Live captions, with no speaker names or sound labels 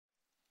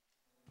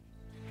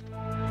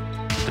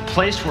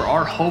place where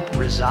our hope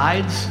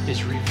resides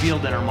is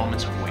revealed in our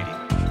moments of waiting.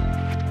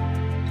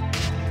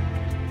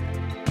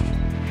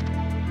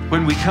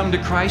 When we come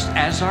to Christ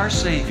as our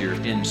Savior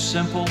in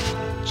simple,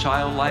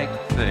 childlike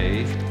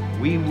faith,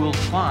 we will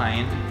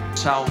find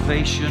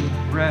salvation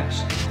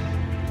rest.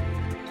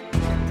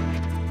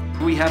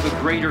 We have a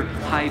greater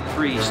high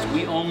priest.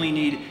 We only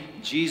need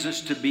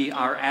Jesus to be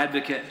our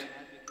advocate.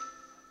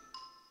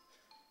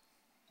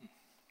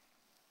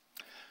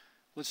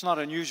 Well, it's not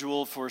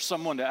unusual for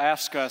someone to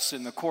ask us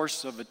in the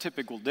course of a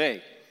typical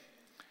day,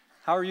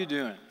 "How are you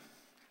doing?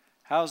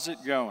 How's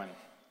it going?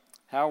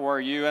 How are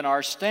you?" And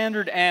our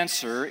standard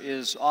answer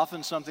is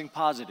often something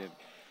positive,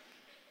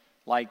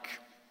 like,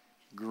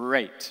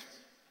 "Great.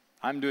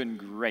 I'm doing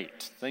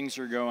great. Things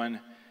are going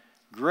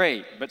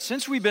great." But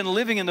since we've been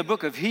living in the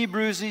book of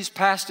Hebrews these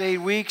past 8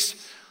 weeks,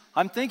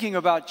 I'm thinking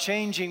about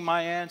changing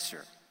my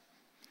answer.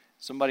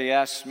 Somebody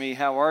asks me,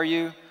 "How are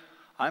you?"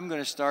 I'm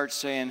going to start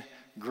saying,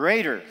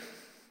 "Greater,"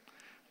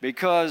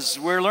 because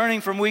we're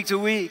learning from week to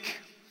week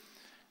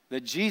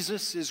that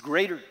Jesus is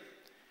greater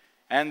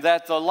and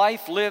that the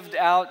life lived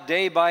out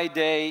day by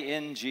day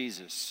in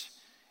Jesus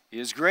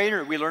is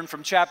greater. We learn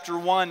from chapter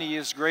 1, He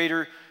is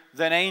greater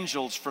than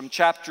angels. From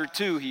chapter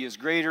 2, He is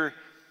greater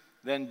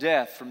than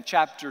death. From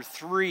chapter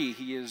 3,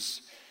 He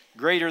is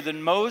greater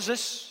than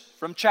Moses.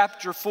 From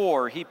chapter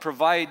 4, He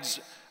provides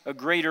a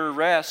greater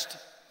rest.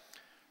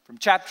 From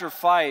chapter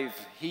 5,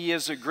 He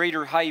is a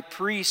greater high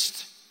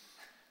priest.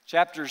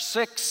 Chapter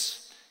 6,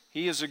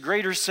 He is a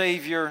greater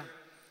Savior.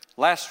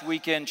 Last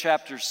weekend,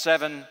 chapter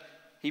 7,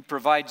 He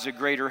provides a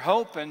greater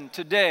hope. And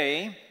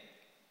today,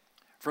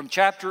 from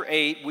chapter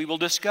 8, we will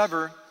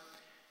discover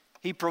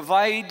He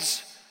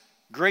provides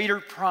greater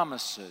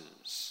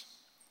promises.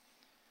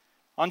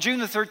 On June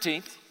the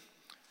 13th,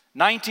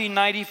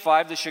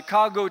 1995, the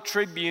Chicago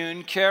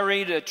Tribune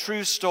carried a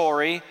true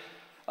story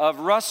of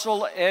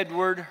Russell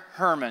Edward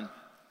Herman,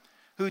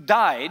 who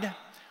died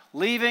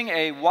leaving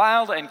a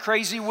wild and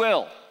crazy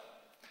will.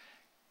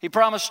 He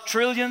promised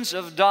trillions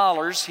of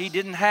dollars he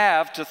didn't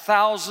have to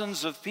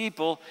thousands of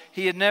people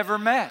he had never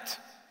met.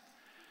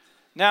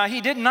 Now,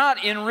 he did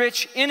not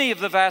enrich any of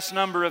the vast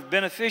number of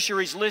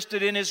beneficiaries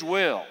listed in his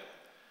will,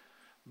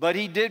 but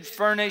he did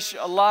furnish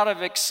a lot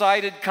of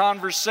excited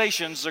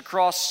conversations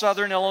across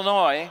southern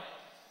Illinois.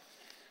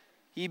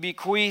 He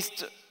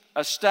bequeathed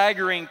a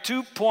staggering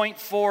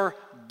 $2.4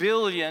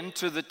 billion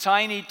to the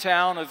tiny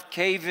town of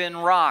Cave-In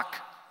Rock,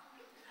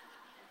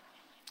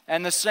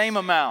 and the same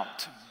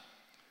amount,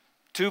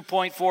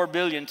 $2.4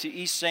 billion, to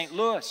East St.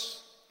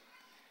 Louis.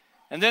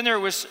 And then there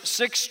was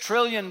 $6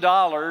 trillion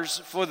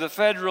for the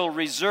Federal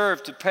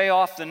Reserve to pay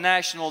off the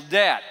national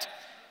debt.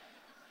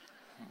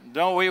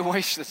 Don't we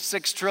wish that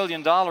 $6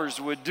 trillion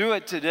would do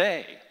it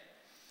today?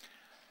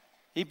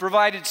 He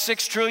provided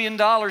 $6 trillion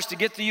to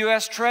get the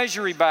U.S.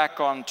 Treasury back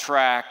on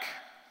track.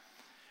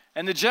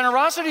 And the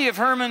generosity of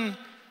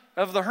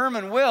the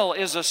Herman will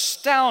is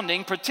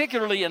astounding,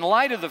 particularly in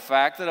light of the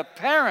fact that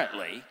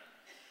apparently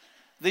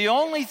the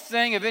only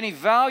thing of any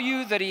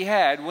value that he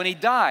had when he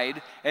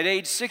died at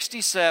age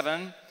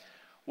 67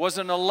 was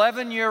an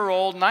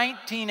 11-year-old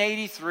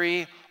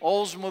 1983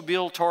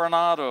 Oldsmobile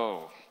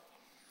Tornado.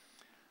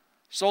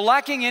 So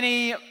lacking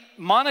any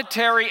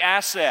monetary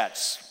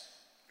assets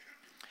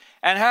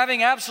and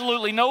having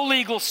absolutely no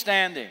legal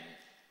standing,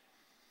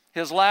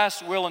 his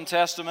last will and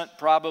testament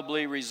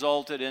probably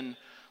resulted in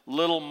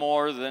little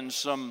more than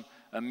some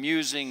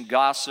amusing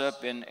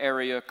gossip in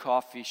area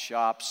coffee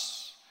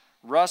shops.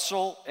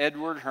 Russell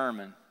Edward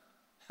Herman.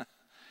 He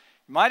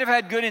might have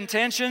had good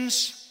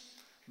intentions,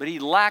 but he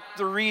lacked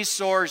the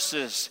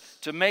resources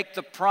to make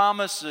the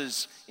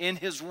promises in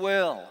his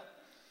will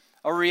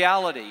a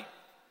reality.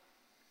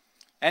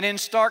 And in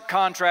stark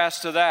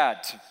contrast to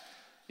that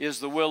is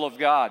the will of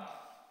God.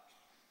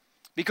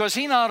 Because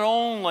He not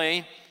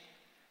only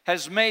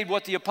has made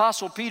what the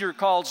Apostle Peter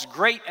calls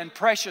great and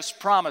precious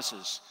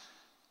promises.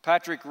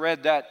 Patrick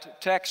read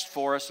that text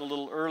for us a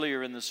little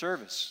earlier in the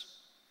service.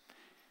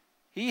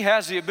 He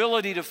has the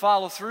ability to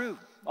follow through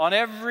on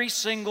every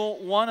single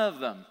one of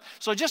them.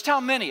 So just how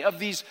many of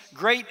these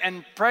great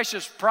and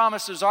precious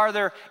promises are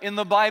there in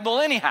the Bible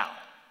anyhow?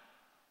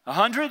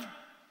 100?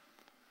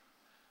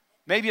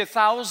 Maybe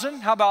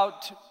 1,000? How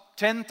about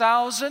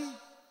 10,000?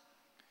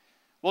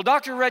 Well,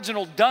 Dr.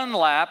 Reginald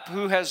Dunlap,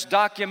 who has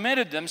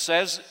documented them,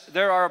 says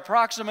there are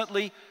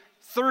approximately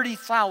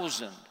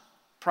 30,000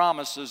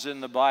 promises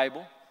in the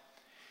Bible.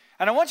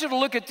 And I want you to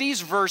look at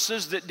these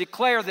verses that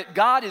declare that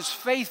God is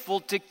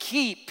faithful to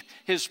keep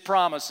His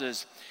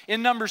promises.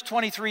 In Numbers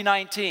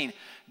 23:19,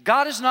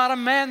 God is not a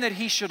man that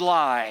He should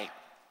lie,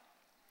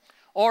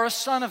 or a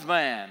son of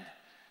man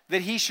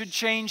that He should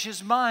change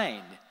His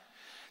mind.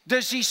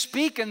 Does He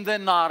speak and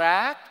then not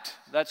act?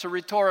 That's a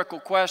rhetorical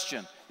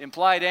question.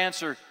 Implied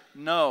answer,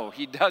 no,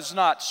 He does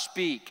not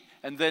speak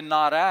and then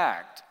not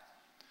act.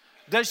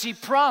 Does He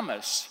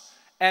promise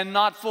and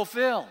not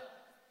fulfill?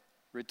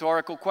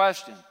 Rhetorical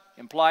question.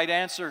 Implied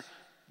answer,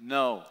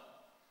 no.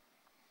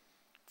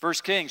 1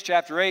 Kings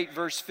chapter 8,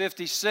 verse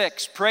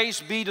 56.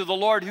 Praise be to the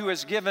Lord who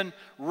has given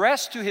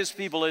rest to His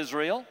people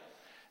Israel,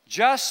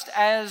 just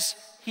as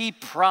He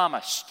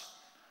promised.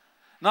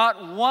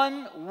 Not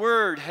one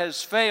word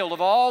has failed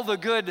of all the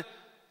good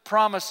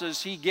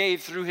promises He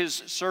gave through His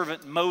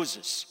servant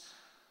Moses.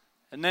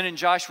 And then in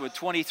Joshua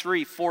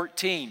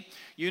 23:14,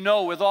 you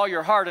know with all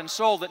your heart and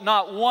soul that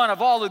not one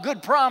of all the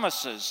good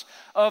promises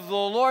of the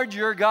Lord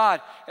your God,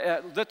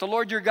 that the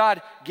Lord your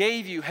God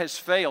gave you has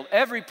failed.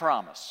 Every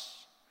promise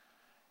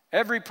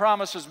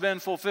has been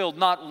fulfilled.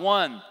 Not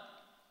one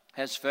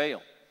has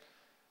failed.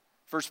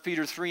 1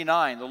 Peter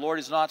 3:9, the Lord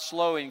is not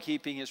slow in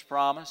keeping His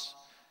promise,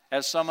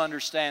 as some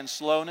understand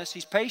slowness.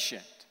 He's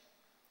patient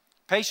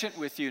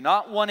with you,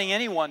 not wanting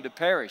anyone to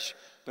perish,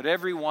 but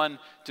everyone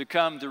to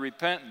come to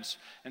repentance.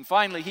 And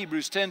finally,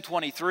 Hebrews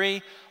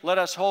 10:23, let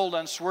us hold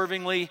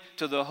unswervingly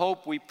to the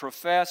hope we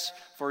profess,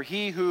 for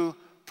He who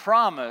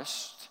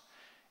promised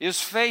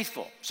is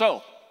faithful.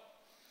 So,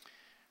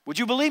 would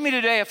you believe me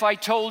today if I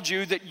told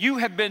you that you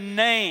have been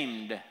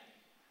named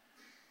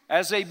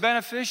as a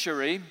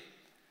beneficiary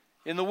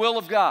in the will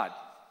of God?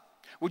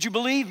 Would you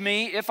believe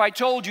me if I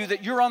told you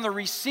that you're on the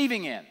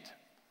receiving end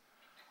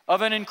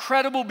of an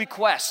incredible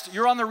bequest?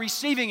 You're on the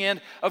receiving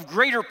end of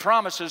greater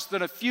promises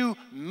than a few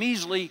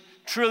measly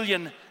 $1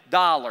 trillion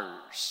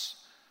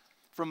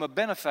from a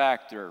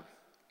benefactor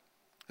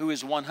who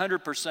is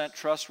 100%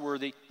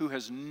 trustworthy, who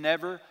has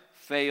never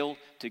failed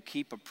to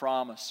keep a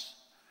promise.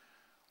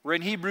 We're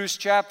in Hebrews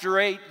chapter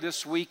 8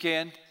 this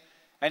weekend,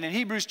 and in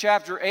Hebrews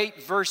chapter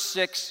 8, verse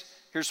 6,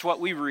 here's what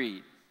we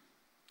read.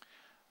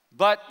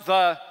 But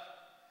the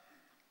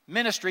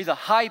ministry, the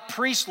high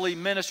priestly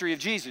ministry of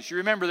Jesus. You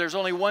remember there's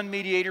only one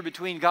mediator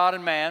between God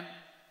and man,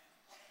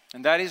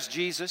 and that is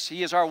Jesus.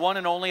 He is our one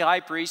and only high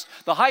priest.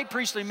 The high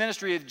priestly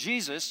ministry of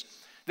Jesus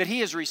that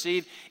He has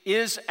received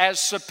is as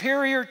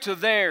superior to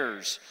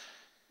theirs.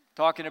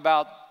 Talking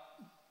about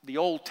the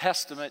Old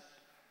Testament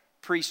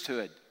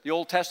priesthood, the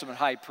Old Testament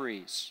high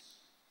priest.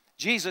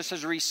 Jesus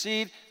has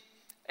received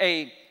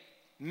a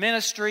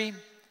ministry,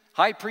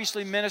 high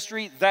priestly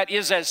ministry, that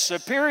is as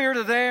superior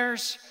to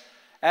theirs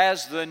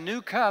as the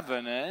new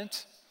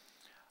covenant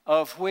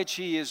of which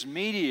He is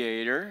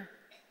mediator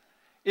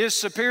is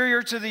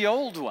superior to the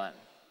old one.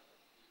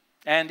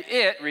 And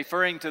it,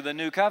 referring to the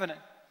new covenant,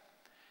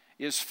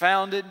 is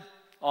founded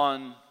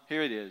on,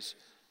 here it is,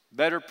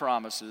 better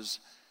promises,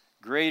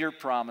 greater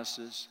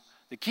promises.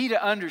 The key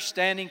to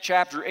understanding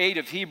chapter 8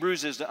 of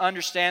Hebrews is to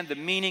understand the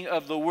meaning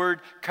of the word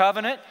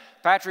covenant.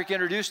 Patrick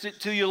introduced it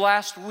to you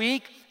last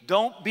week.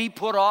 Don't be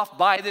put off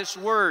by this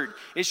word.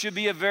 It should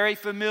be a very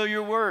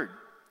familiar word.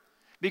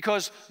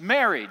 Because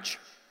marriage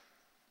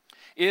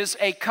is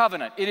a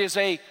covenant. It is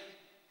a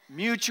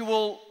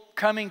mutual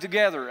coming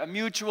together, a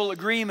mutual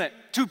agreement.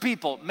 Two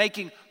people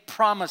making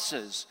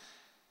promises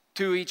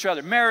to each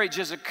other. Marriage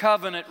is a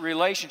covenant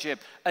relationship.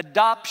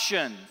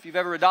 Adoption, if you've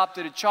ever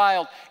adopted a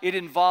child, it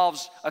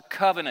involves a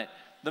covenant,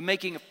 the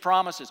making of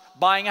promises.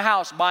 Buying a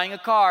house, buying a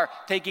car,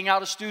 taking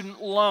out a student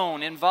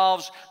loan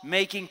involves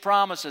making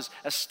promises,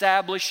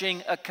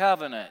 establishing a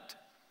covenant.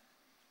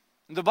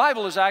 The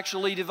Bible is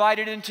actually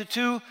divided into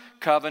two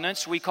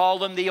covenants. We call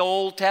them the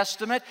Old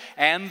Testament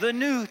and the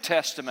New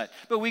Testament.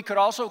 But we could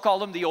also call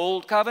them the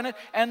Old Covenant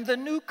and the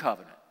New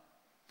Covenant.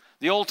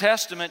 The Old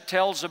Testament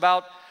tells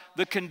about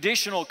the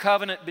conditional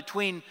covenant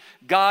between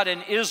God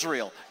and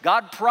Israel.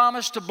 God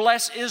promised to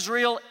bless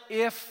Israel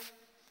if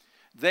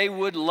they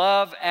would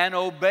love and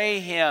obey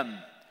Him.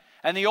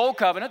 And the Old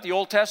Covenant, the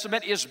Old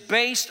Testament, is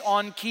based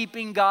on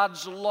keeping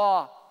God's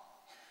law.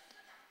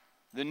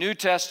 The New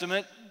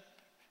Testament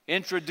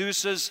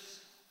introduces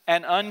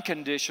an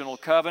unconditional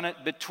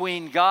covenant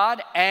between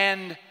God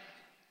and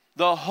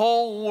the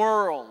whole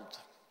world.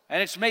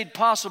 And it's made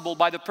possible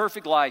by the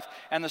perfect life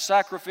and the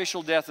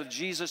sacrificial death of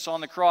Jesus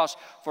on the cross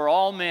for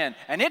all men.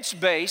 And it's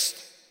based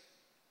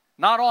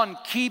not on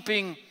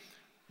keeping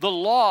the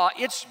law,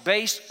 it's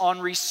based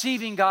on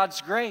receiving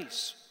God's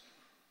grace.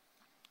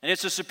 And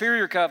it's a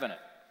superior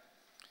covenant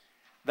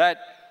that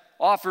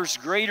offers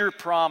greater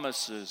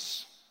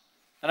promises.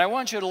 And I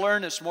want you to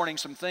learn this morning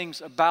some things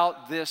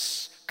about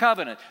this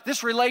covenant,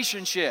 this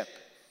relationship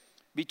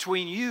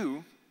between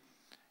you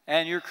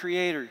and your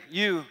Creator,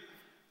 you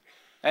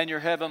and your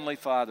Heavenly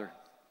Father.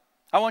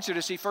 I want you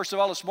to see, first of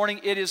all, this morning,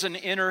 it is an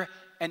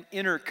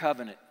inner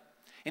covenant.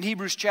 In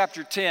Hebrews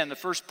chapter 10, the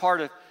first part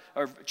of,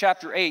 or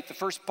chapter 8, the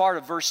first part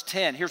of verse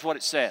 10, here's what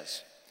it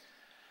says.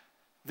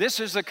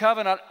 This is the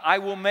covenant I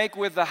will make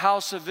with the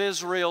house of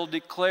Israel,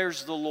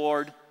 declares the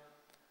Lord.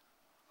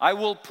 I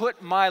will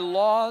put my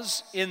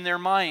laws in their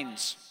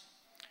minds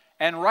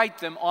and write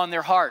them on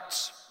their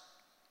hearts.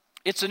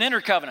 It's an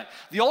inner covenant.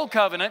 The old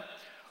covenant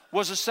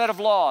was a set of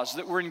laws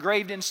that were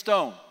engraved in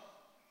stone.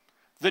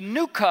 The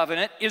new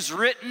covenant is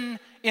written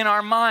in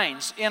our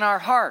minds, in our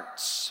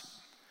hearts.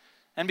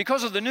 And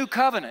because of the new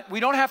covenant, we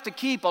don't have to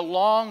keep a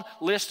long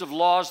list of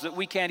laws that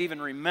we can't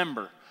even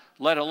remember,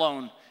 let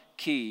alone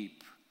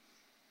keep.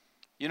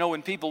 You know,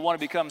 when people want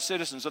to become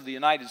citizens of the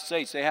United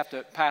States, they have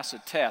to pass a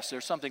test.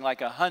 There's something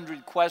like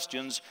 100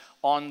 questions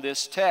on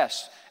this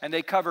test, and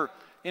they cover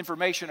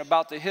information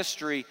about the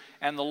history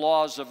and the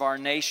laws of our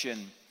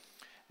nation.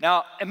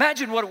 Now,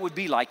 imagine what it would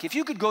be like if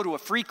you could go to a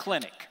free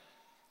clinic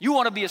You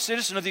want to be a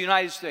citizen of the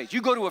United States.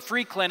 You go to a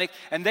free clinic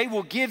and they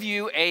will give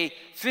you a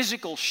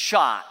physical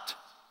shot.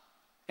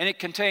 And it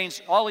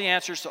contains all the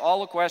answers to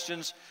all the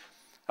questions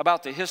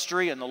about the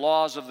history and the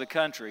laws of the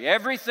country.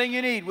 Everything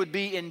you need would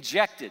be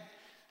injected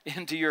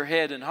into your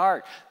head and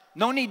heart.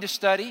 No need to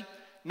study.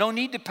 No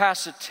need to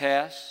pass a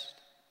test.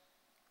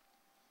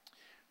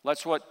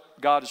 That's what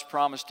God has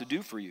promised to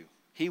do for you.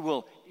 He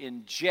will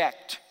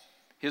inject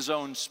His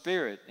own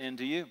Spirit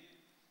into you.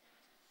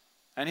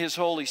 And His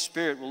Holy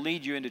Spirit will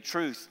lead you into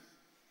truth.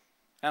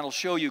 And will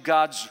show you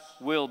God's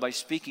will by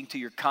speaking to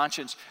your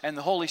conscience. And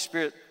the Holy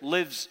Spirit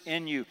lives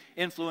in you,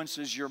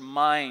 influences your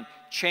mind,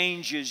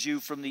 changes you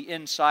from the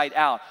inside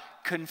out,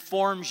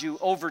 conforms you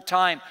over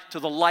time to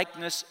the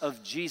likeness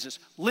of Jesus.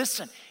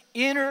 Listen,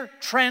 inner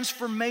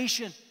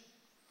transformation.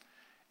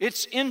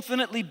 It's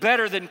infinitely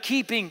better than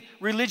keeping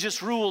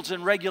religious rules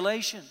and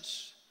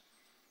regulations.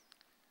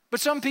 But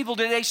some people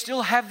today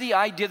still have the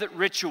idea that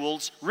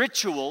rituals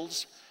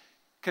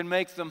can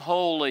make them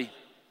holy.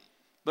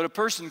 But a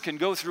person can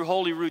go through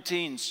holy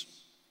routines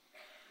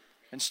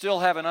and still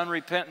have an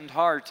unrepentant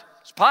heart.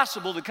 It's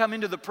possible to come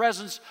into the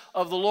presence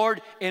of the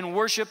Lord in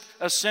worship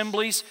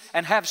assemblies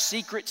and have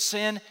secret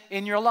sin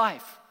in your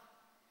life.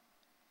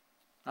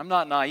 I'm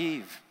not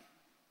naive.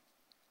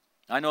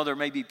 I know there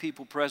may be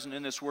people present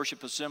in this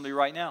worship assembly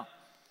right now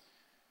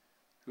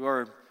who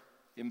are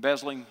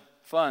embezzling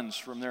funds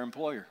from their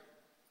employer.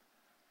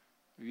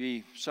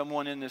 Maybe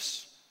someone in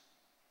this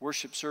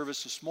worship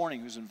service this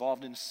morning who's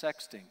involved in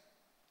sexting.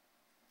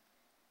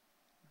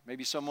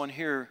 Maybe someone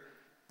here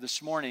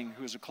this morning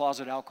who is a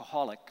closet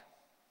alcoholic.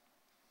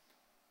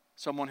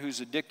 Someone who's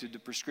addicted to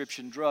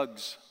prescription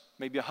drugs.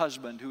 Maybe a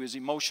husband who is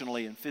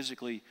emotionally and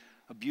physically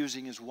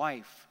abusing his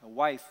wife. A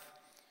wife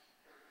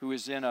who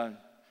is in a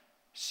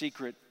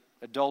secret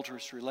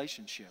adulterous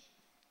relationship.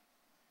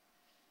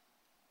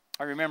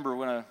 I remember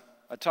when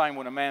a time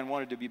when a man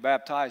wanted to be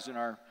baptized in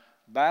our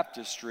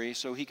baptistry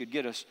so he could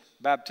get a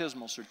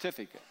baptismal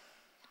certificate.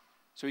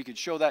 So he could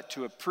show that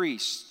to a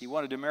priest. He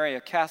wanted to marry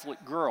a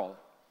Catholic girl.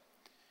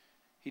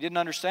 He didn't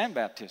understand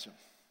baptism.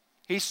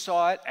 He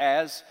saw it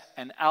as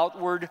an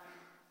outward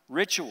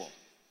ritual.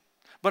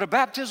 But a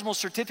baptismal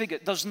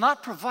certificate does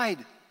not provide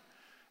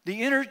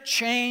the inner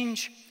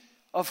change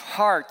of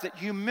heart that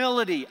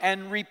humility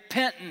and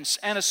repentance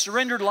and a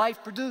surrendered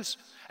life produce.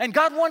 And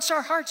God wants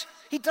our hearts.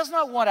 He does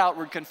not want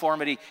outward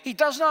conformity. He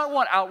does not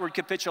want outward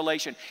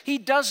capitulation. He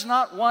does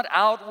not want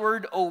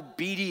outward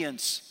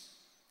obedience.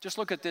 Just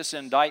look at this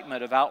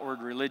indictment of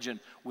outward religion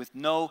with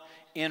no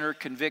inner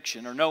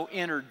conviction or no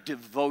inner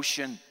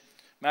devotion.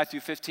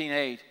 Matthew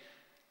 15:8,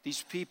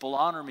 these people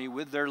honor me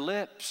with their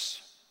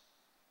lips,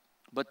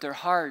 but their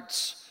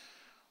hearts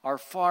are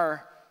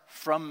far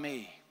from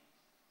me.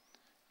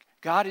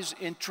 God is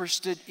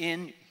interested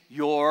in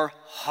your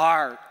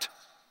heart.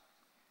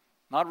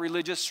 Not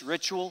religious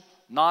ritual,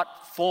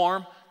 not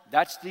form.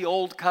 That's the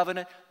old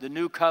covenant. The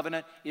new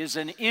covenant is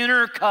an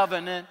inner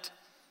covenant.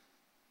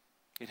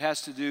 It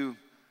has to do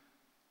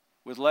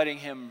with letting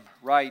Him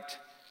write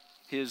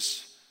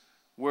His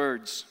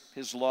words,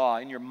 His law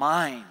in your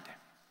mind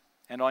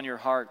and on your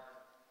heart.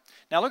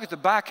 Now look at the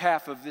back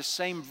half of this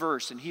same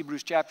verse in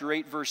Hebrews chapter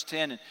 8, verse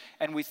 10,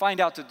 and we find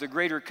out that the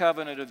greater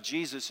covenant of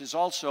Jesus is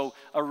also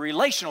a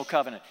relational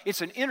covenant.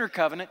 It's an inner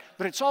covenant,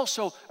 but it's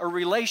also a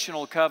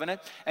relational covenant,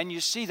 and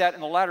you see that in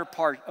the latter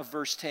part of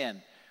verse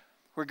 10,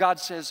 where God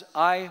says,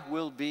 I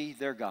will be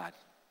their God,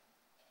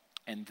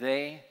 and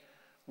they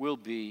will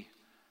be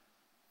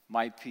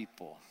my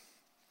people.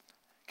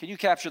 Can you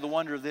capture the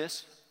wonder of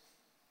this?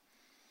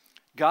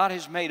 God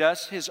has made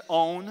us His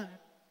own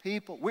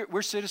people.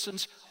 We're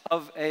citizens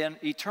of an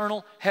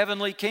eternal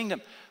heavenly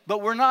kingdom.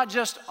 But we're not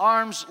just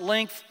arm's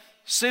length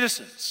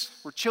citizens.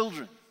 We're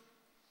children.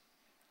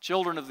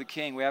 Children of the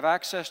King. We have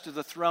access to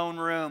the throne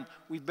room.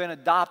 We've been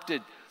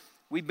adopted.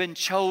 We've been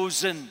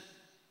chosen.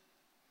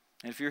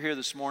 And if you're here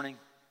this morning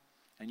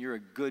and you're a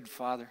good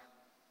father,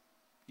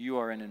 you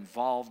are an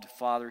involved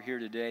father here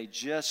today,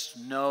 just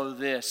know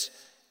this,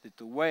 that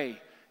the way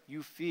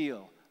you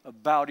feel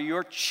about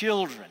your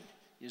children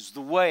is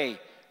the way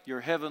your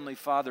heavenly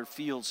Father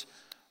feels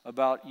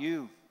about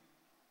you.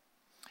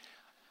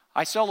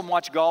 I seldom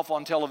watch golf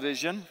on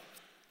television.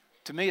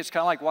 To me, it's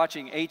kind of like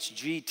watching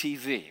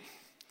HGTV.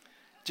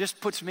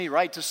 Just puts me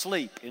right to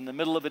sleep in the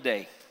middle of a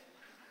day.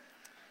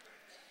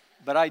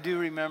 But I do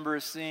remember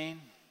a scene.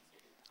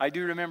 I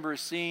do remember a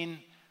scene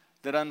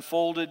that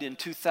unfolded in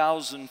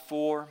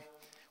 2004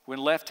 when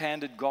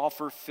left-handed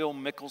golfer Phil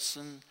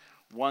Mickelson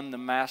won the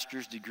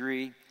Masters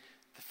degree.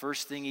 The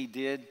first thing he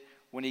did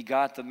when he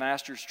got the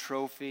Masters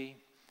trophy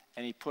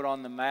and he put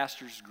on the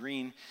Masters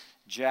green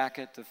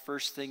jacket, the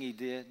first thing he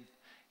did,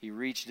 he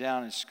reached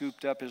down and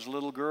scooped up his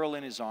little girl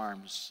in his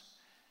arms.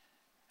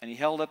 And he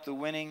held up the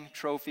winning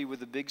trophy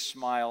with a big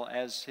smile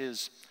as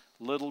his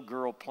little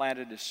girl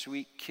planted a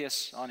sweet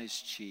kiss on his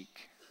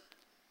cheek.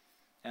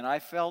 And I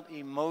felt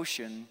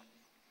emotion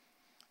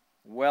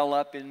well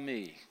up in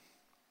me.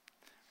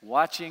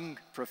 Watching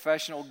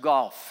professional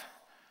golf,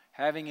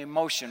 having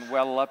emotion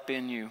well up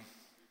in you.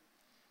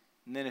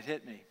 And then it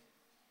hit me.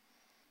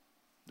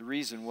 The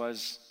reason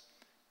was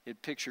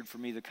it pictured for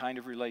me the kind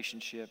of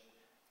relationship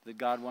that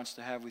God wants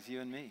to have with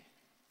you and me.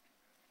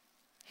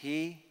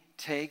 He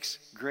takes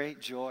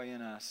great joy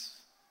in us,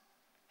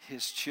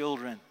 His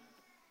children.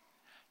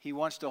 He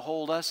wants to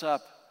hold us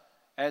up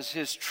as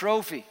His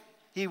trophy.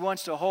 He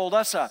wants to hold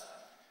us up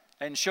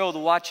and show the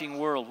watching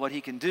world what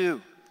He can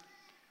do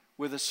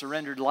with a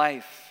surrendered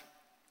life.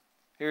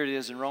 Here it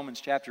is in Romans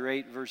chapter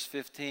 8, verse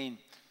 15.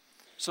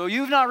 So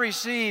you've not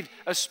received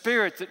a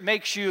spirit that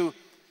makes you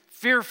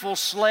fearful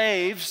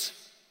slaves.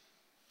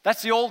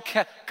 That's the old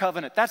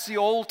covenant. That's the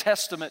Old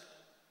Testament.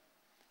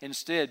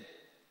 Instead,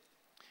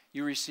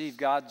 you received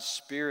God's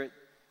Spirit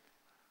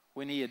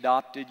when He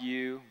adopted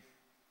you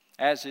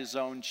as His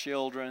own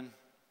children.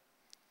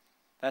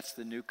 That's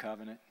the new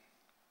covenant.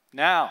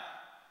 Now,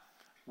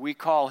 we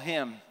call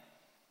Him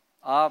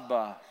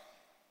Abba,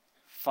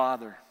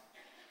 Father.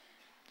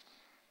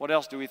 What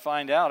else do we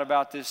find out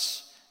about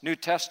this New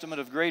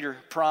Testament of greater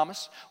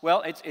promise?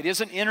 Well, it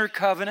is an inner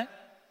covenant.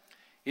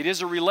 It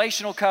is a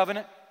relational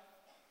covenant.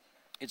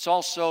 It's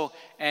also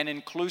an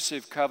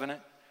inclusive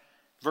covenant.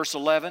 Verse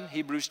 11,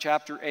 Hebrews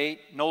chapter 8,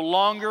 no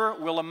longer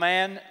will a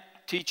man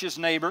teach his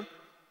neighbor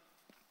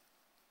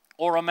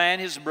or a man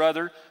his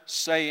brother,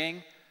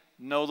 saying,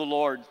 know the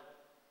Lord,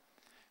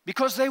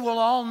 because they will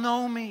all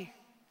know me,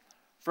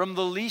 from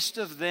the least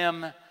of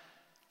them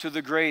to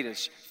the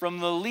greatest. From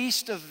the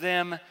least of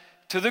them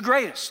to the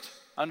greatest.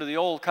 Under the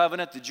Old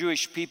Covenant, the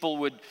Jewish people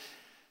would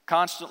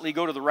constantly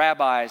go to the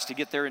rabbis to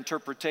get their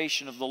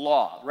interpretation of the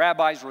law.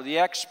 Rabbis were the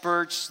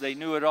experts. They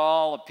knew it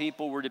all. The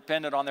people were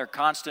dependent on their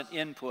constant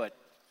input.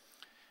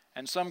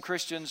 And some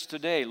Christians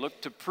today look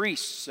to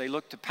priests. They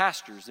look to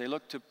pastors. They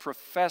look to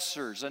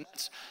professors. And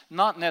it's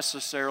not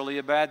necessarily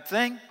a bad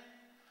thing.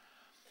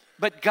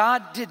 But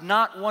God did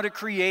not want to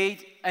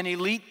create an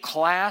elite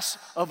class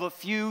of a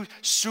few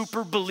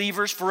super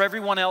believers for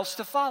everyone else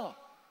to follow.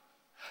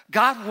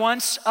 God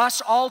wants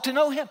us all to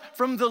know Him,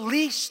 from the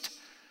least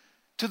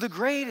to the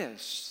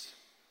greatest.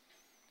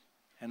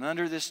 And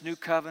under this new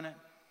covenant,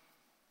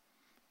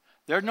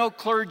 there's no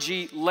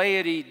clergy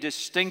laity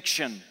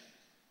distinction,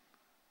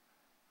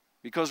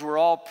 because we're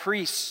all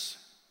priests.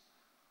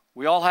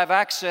 We all have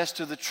access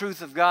to the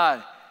truth of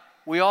God.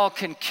 We all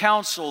can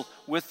counsel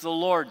with the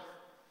Lord.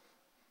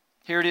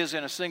 Here it is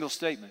in a single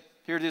statement.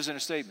 Here it is in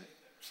a statement.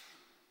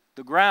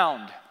 The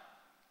ground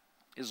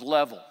is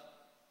level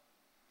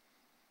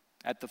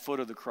at the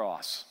foot of the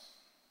cross.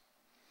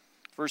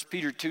 1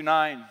 Peter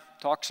 2:9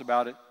 talks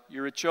about it.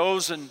 You're a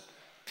chosen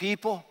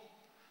people,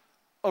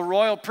 a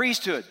royal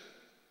priesthood.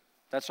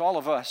 That's all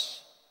of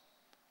us.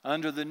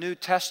 Under the New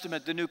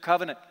Testament, the New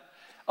Covenant,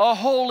 a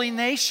holy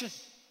nation,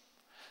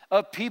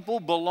 a people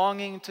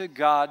belonging to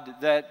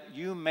God, that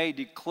you may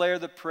declare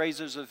the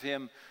praises of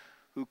Him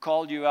who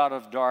called you out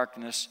of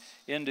darkness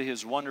into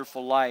His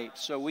wonderful light.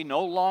 So we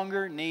no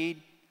longer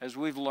need, as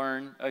we've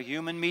learned, a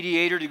human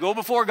mediator to go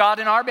before God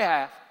in our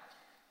behalf,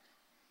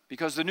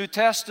 because the New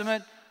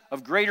Testament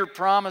of greater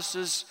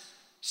promises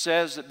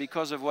says that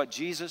because of what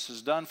Jesus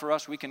has done for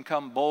us, we can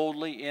come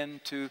boldly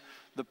into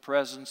the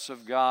presence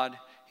of God.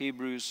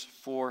 Hebrews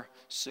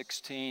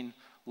 4:16,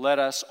 let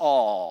us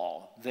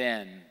all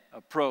then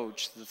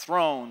approach the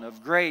throne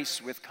of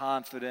grace with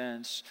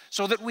confidence,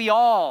 so that we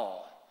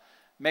all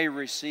may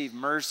receive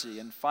mercy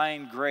and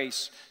find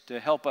grace to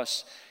help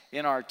us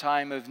in our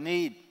time of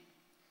need.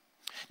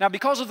 Now,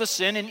 because of the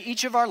sin in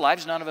each of our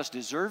lives, none of us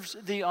deserves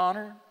the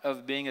honor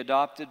of being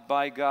adopted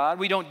by God.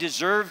 We don't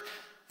deserve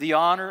the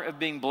honor of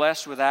being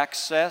blessed with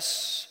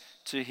access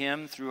to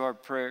Him through our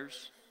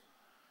prayers.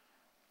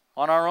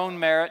 On our own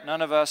merit,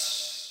 none of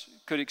us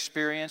could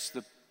experience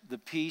the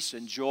peace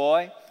and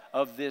joy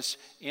of this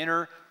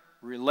inner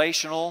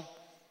relational,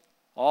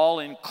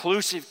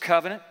 all-inclusive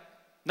covenant.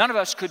 None of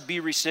us could be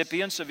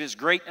recipients of His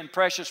great and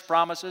precious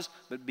promises,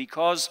 but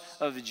because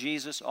of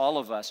Jesus, all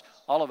of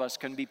us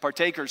can be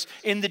partakers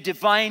in the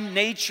divine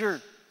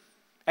nature.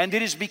 And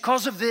it is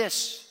because of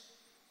this,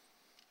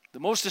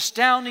 the most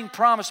astounding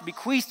promise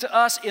bequeathed to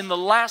us in the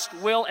last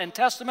will and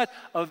testament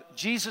of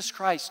Jesus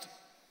Christ.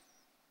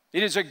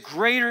 It is a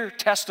greater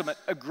testament,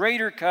 a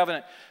greater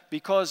covenant,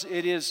 because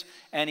it is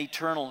an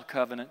eternal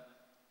covenant.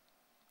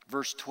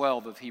 Verse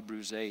 12 of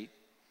Hebrews 8,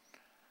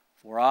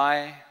 for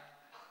I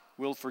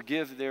will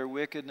forgive their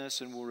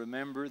wickedness and will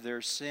remember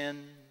their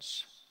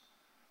sins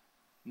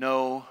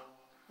no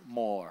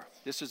more.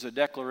 This is a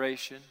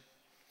declaration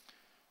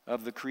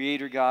of the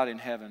Creator God in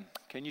heaven.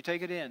 Can you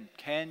take it in?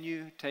 Can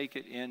you take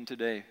it in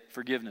today?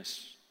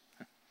 Forgiveness.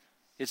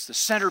 It's the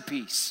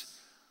centerpiece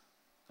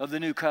of the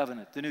new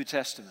covenant, the New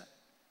Testament.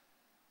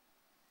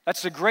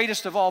 That's the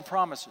greatest of all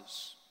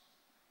promises.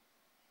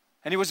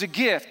 And it was a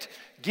gift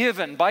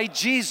given by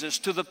Jesus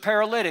to the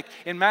paralytic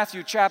in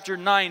Matthew chapter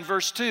 9,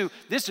 verse 2.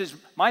 This is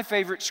my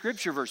favorite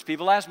scripture verse.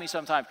 People ask me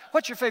sometimes,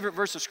 what's your favorite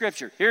verse of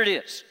scripture? Here it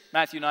is,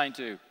 Matthew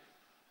 9:2.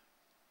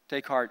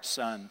 Take heart,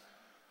 son.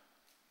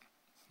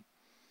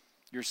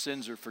 Your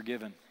sins are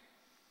forgiven.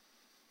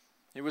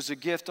 It was a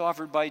gift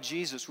offered by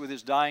Jesus with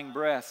His dying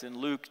breath in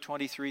Luke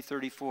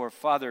 23:34.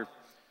 Father,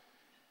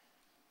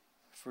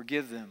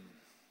 forgive them,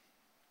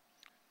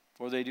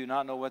 for they do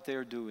not know what they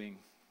are doing.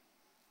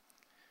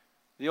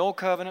 The old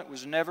covenant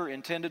was never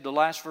intended to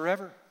last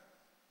forever.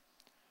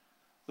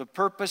 The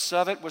purpose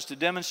of it was to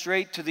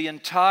demonstrate to the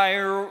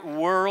entire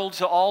world,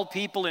 to all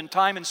people in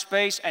time and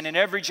space and in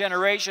every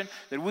generation,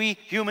 that we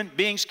human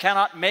beings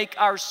cannot make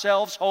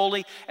ourselves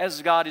holy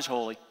as God is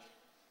holy.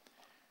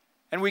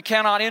 And we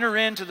cannot enter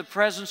into the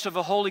presence of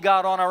a holy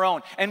God on our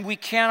own. And we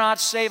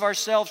cannot save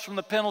ourselves from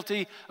the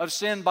penalty of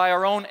sin by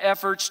our own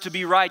efforts to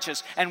be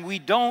righteous. And we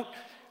don't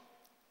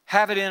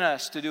have it in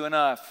us to do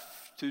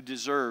enough to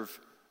deserve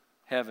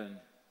heaven.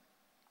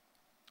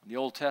 The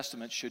Old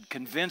Testament should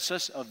convince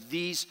us of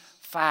these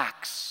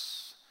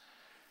facts.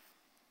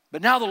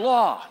 But now the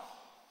law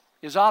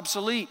is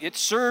obsolete. It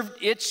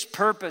served its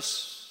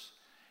purpose.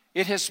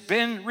 It has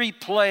been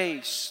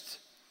replaced.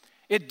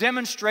 It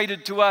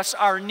demonstrated to us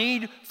our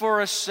need for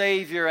a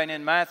Savior. And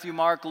in Matthew,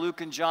 Mark, Luke,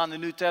 and John, the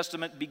New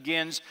Testament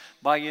begins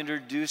by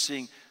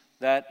introducing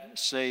that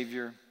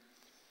Savior.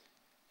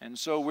 And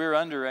so we're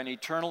under an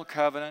eternal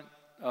covenant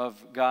of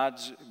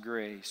God's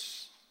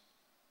grace.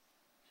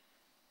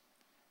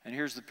 And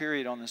here's the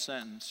period on the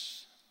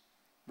sentence.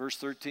 Verse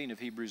 13 of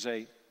Hebrews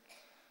 8.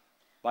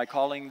 By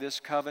calling this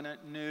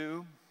covenant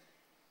new,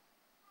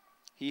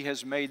 He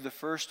has made the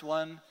first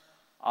one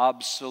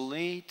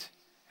obsolete,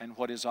 and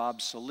what is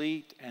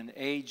obsolete and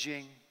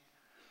aging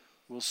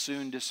will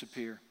soon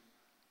disappear.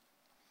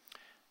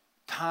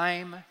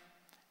 Time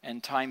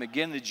and time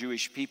again, the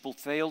Jewish people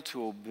failed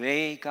to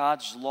obey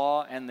God's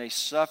law, and they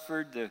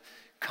suffered the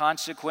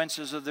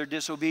consequences of their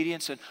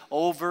disobedience. And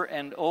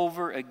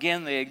over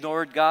again, they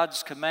ignored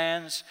God's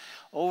commands.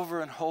 Over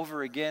and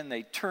over again,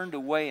 they turned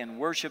away and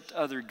worshiped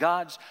other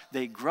gods.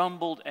 They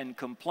grumbled and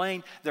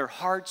complained. Their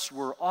hearts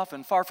were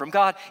often far from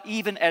God.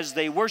 Even as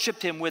they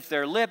worshiped Him with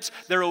their lips,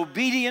 their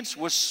obedience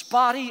was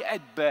spotty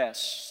at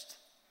best.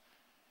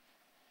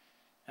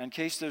 In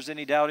case there's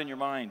any doubt in your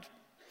mind,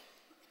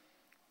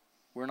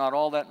 we're not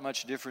all that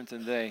much different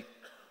than they,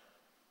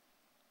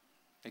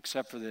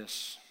 except for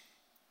this.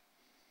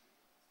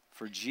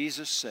 For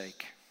Jesus'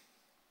 sake,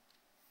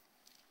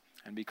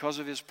 and because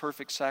of His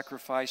perfect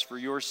sacrifice for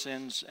your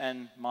sins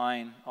and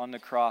mine on the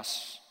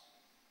cross,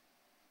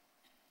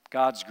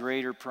 God's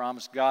greatest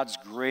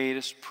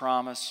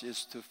promise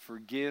is to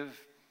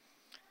forgive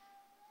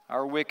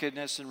our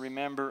wickedness and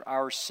remember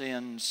our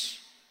sins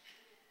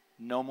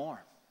no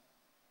more.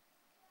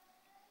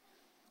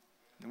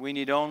 We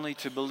need only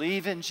to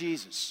believe in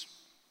Jesus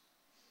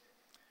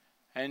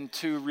and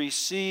to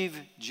receive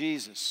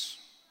Jesus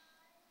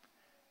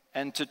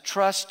and to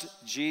trust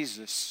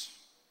Jesus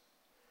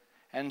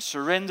and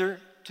surrender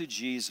to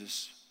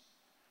Jesus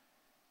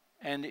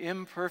and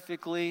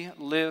imperfectly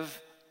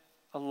live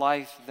a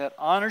life that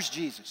honors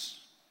Jesus,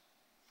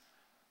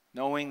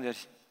 knowing that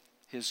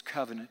His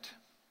covenant,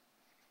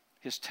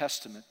 His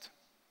testament,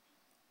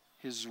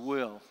 His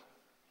will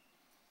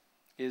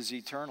is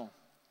eternal.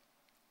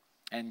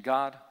 And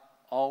God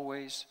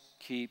always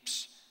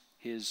keeps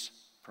His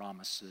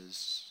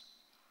promises.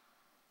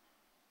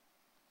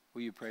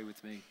 Will you pray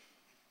with me?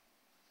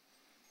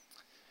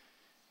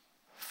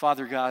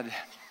 Father God,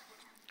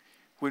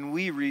 when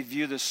we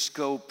review the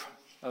scope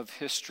of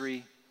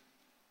history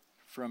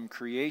from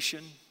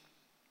creation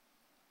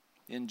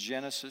in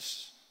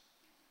Genesis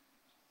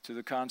to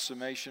the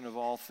consummation of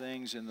all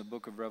things in the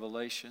book of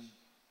Revelation,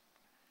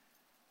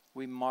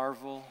 we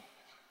marvel,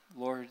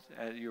 Lord,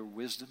 at your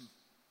wisdom,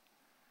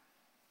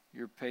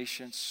 your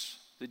patience,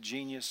 the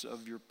genius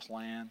of your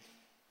plan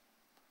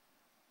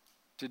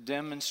to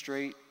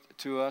demonstrate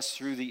to us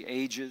through the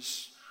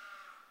ages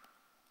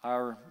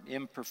our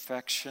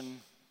imperfection,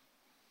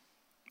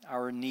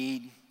 our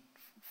need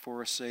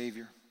for a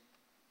Savior,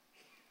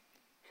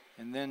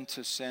 and then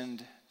to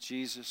send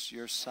Jesus,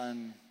 your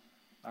Son,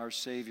 our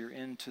Savior,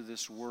 into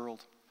this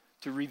world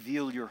to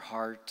reveal your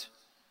heart,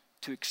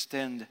 to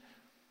extend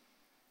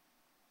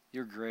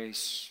your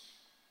grace.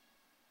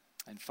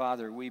 And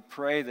Father, we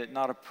pray that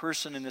not a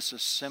person in this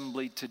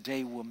assembly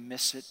today will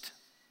miss it,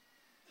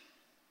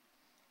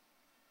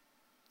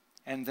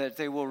 and that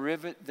they will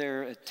rivet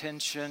their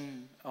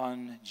attention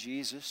on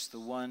Jesus, the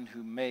one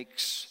who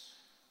makes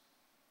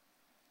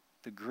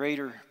the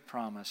greater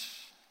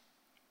promise,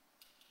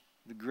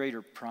 the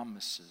greater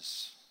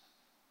promises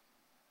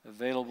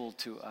available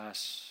to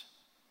us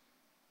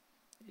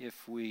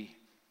if we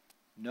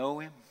know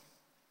Him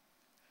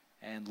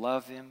and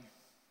love Him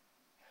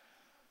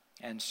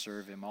and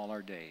serve Him all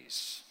our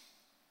days.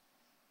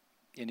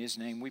 In His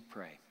name we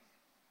pray.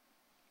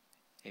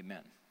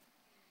 Amen.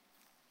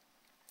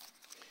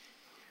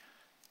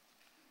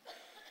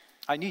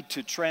 I need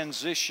to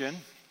transition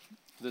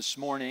this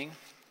morning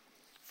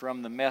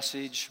from the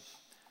message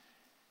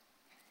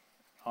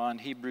on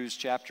Hebrews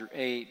chapter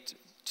 8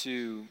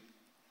 to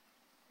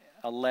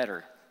a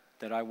letter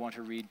that I want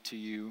to read to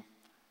you,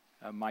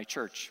 my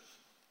church.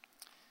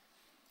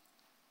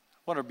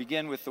 I want to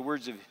begin with the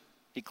words of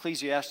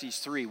Ecclesiastes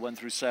 3, 1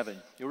 through 7.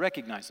 You'll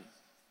recognize them.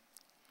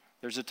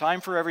 There's a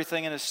time for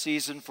everything and a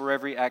season for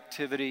every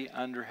activity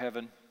under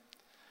heaven,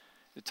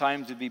 a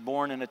time to be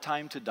born and a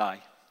time to die,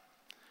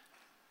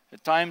 A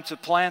time to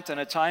plant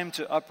and a time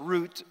to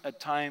uproot, a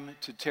time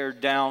to tear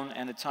down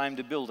and a time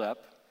to build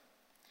up,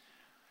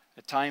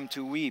 a time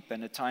to weep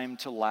and a time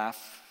to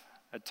laugh,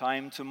 a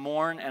time to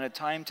mourn and a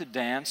time to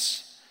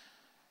dance,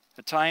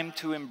 a time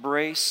to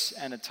embrace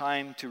and a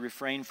time to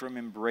refrain from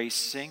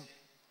embracing,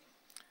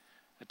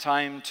 a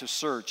time to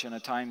search and a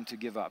time to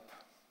give up,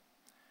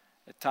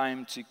 a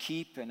time to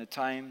keep and a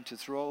time to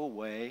throw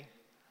away,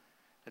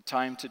 a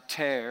time to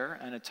tear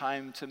and a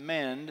time to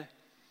mend,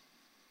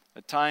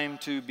 a time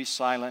to be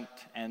silent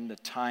and a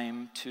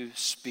time to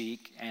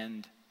speak.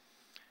 And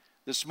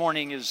this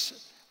morning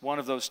is one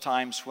of those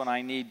times when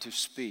I need to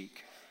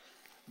speak.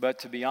 But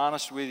to be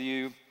honest with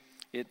you,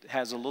 it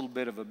has a little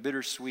bit of a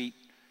bittersweet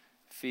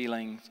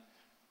feeling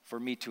for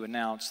me to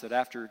announce that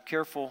after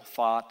careful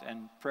thought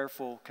and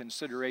prayerful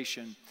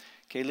consideration,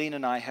 Kayleen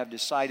and I have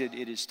decided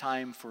it is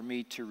time for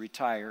me to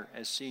retire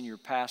as senior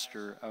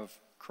pastor of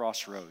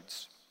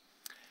Crossroads.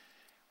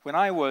 When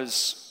I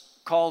was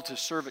called to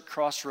serve at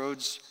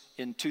Crossroads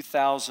in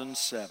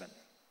 2007,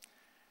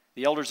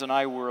 the elders and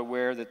I were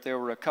aware that there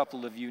were a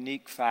couple of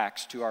unique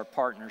facts to our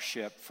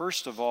partnership.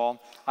 First of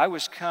all, I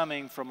was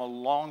coming from a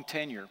long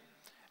tenure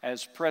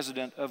as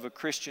president of a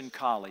Christian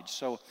college.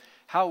 So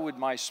how would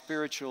my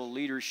spiritual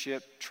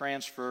leadership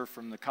transfer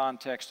from the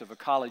context of a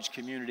college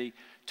community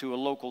to a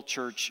local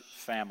church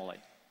family?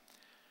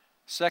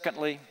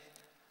 Secondly,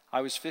 I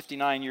was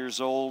 59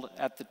 years old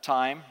at the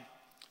time,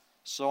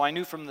 so I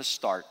knew from the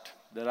start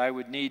that I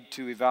would need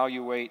to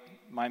evaluate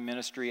my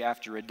ministry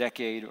after a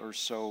decade or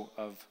so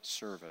of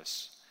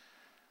service.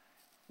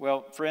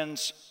 Well,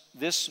 friends,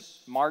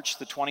 this March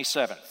the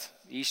 27th,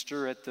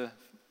 Easter at the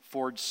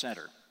Ford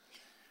Center,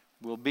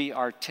 will be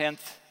our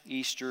 10th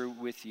Easter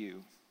with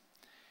you.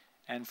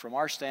 And from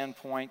our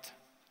standpoint,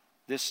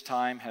 this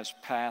time has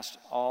passed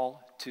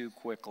all too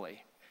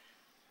quickly.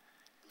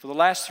 For the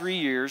last 3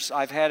 years,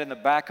 I've had in the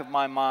back of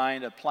my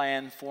mind a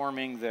plan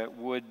forming that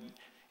would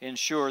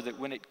ensure that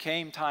when it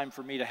came time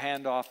for me to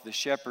hand off the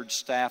shepherd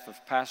staff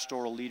of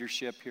pastoral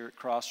leadership here at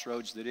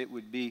Crossroads, that it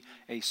would be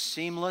a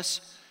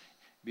seamless,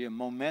 be a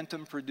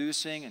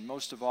momentum-producing, and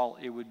most of all,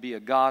 it would be a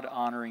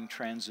God-honoring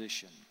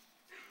transition.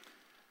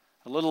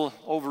 A little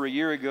over a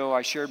year ago,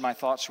 I shared my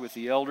thoughts with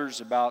the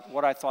elders about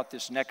what I thought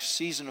this next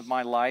season of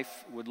my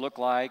life would look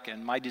like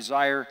and my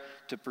desire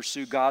to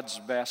pursue God's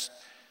best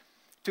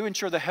to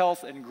ensure the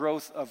health and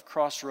growth of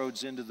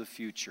Crossroads into the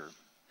future.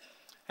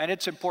 And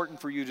it's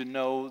important for you to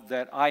know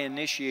that I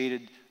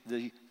initiated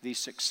the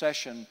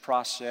succession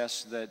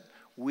process that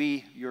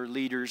we, your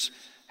leaders,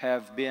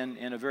 have been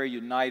in a very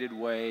united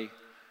way,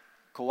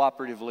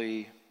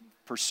 cooperatively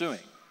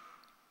pursuing.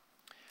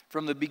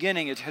 From the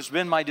beginning, it has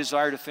been my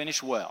desire to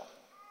finish well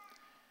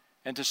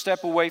and to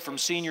step away from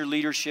senior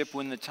leadership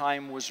when the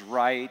time was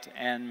right,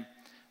 and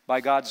by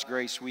God's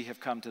grace, we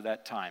have come to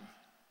that time.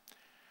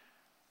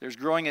 There's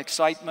growing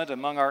excitement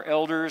among our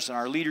elders and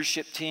our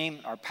leadership team,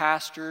 our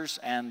pastors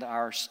and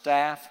our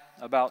staff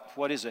about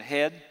what is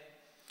ahead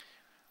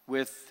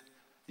with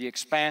the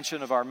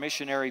expansion of our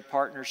missionary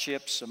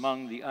partnerships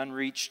among the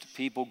unreached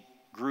people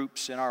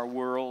groups in our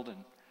world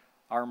and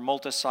our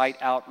multi-site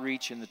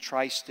outreach in the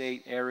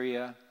tri-state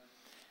area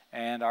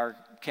and our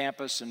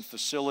campus and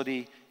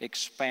facility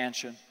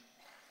expansion.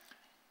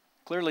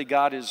 Clearly,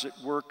 God is at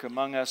work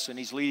among us and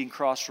He's leading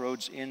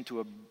Crossroads into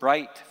a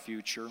bright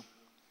future.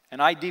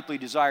 And I deeply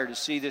desire to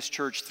see this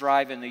church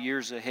thrive in the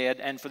years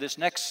ahead and for this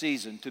next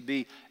season to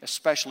be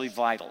especially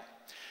vital.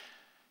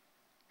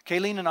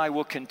 Kayleen and I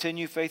will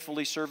continue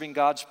faithfully serving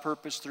God's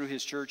purpose through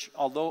His church,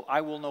 although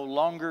I will no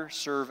longer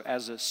serve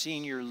as a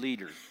senior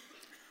leader.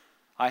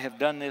 I have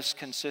done this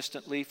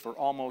consistently for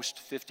almost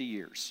 50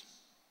 years.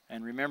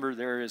 And remember,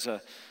 there is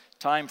a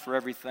time for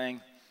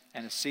everything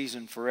and a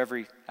season for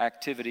every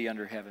activity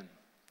under heaven.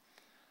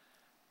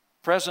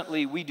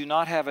 Presently, we do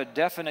not have a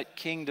definite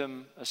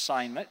kingdom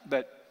assignment,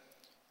 but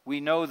we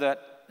know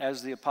that,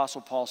 as the Apostle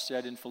Paul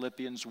said in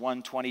Philippians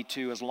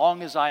 1:22, as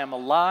long as I am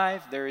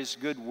alive, there is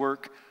good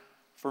work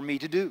for me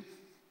to do.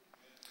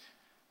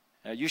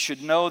 You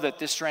should know that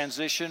this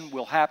transition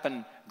will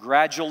happen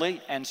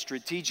gradually and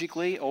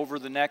strategically over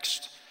the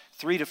next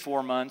 3 to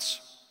 4 months,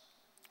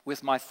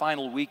 with my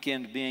final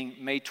weekend being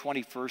May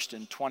 21st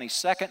and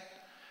 22nd,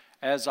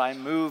 as I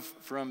move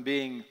from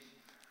being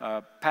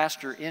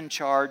pastor in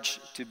charge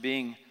to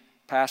being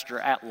pastor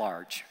at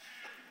large.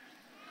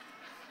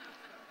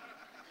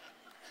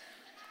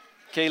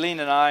 Kayleen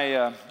and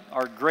I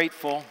are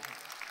grateful.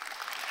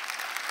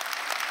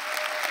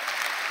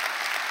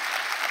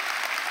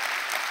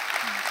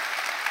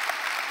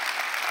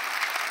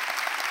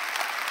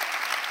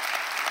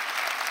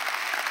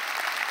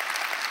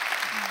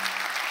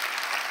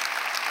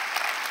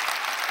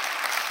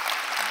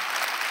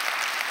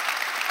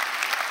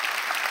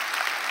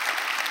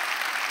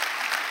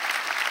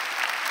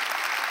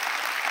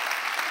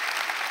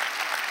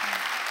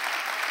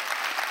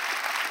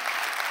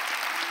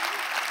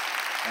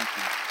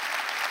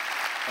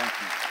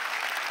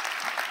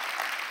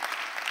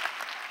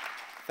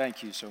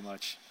 Thank you so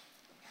much.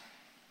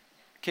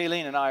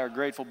 Kayleen and I are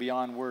grateful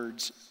beyond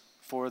words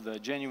for the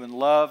genuine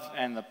love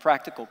and the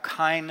practical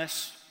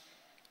kindness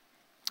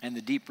and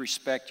the deep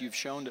respect you've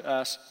shown to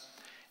us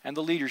and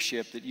the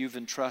leadership that you've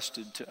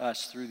entrusted to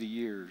us through the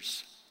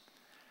years.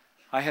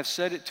 I have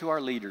said it to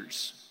our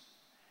leaders,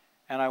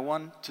 and I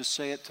want to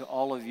say it to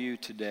all of you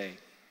today.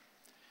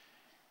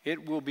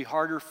 It will be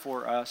harder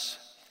for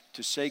us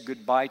to say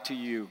goodbye to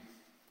you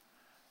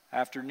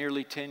after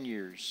nearly 10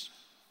 years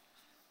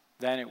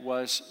than it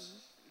was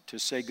to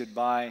say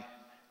goodbye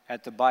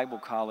at the Bible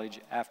College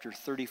after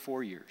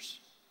 34 years.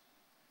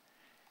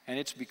 And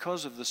it's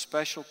because of the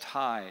special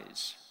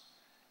ties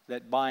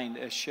that bind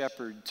a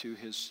shepherd to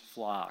his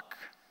flock,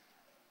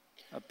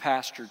 a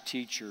pastor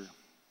teacher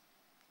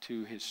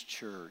to his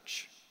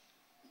church.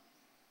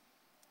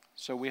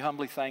 So we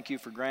humbly thank you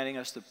for granting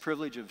us the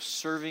privilege of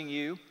serving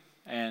you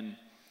and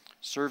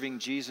serving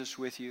Jesus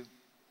with you.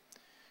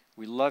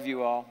 We love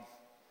you all.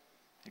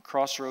 At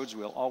Crossroads,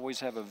 we'll always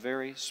have a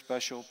very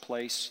special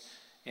place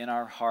in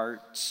our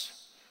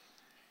hearts.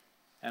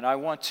 And I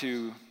want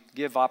to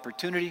give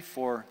opportunity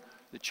for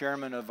the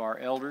chairman of our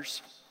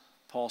elders,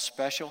 Paul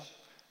Special,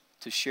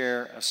 to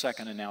share a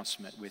second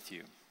announcement with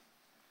you.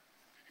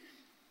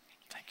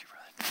 Thank you,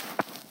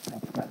 brother.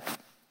 Thank you, brother.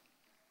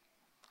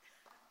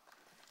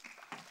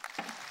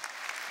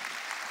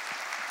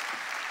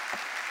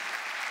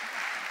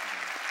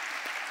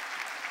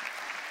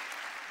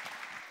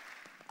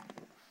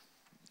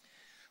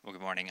 Well,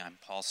 good morning. I'm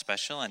Paul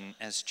Special, and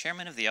as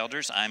chairman of the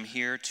elders, I'm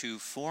here to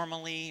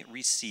formally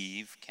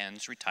receive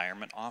Ken's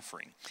retirement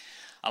offering.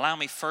 Allow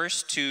me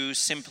first to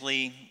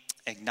simply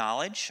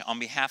acknowledge, on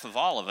behalf of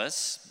all of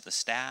us, the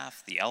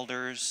staff, the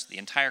elders, the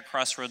entire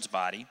Crossroads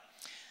body,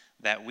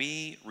 that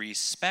we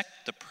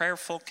respect the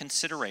prayerful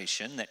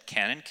consideration that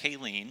Ken and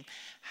Kayleen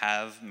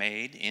have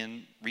made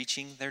in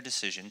reaching their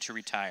decision to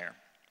retire.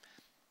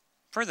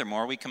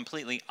 Furthermore, we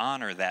completely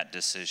honor that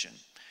decision.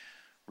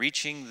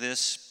 Reaching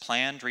this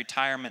planned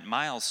retirement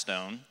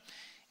milestone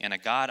in a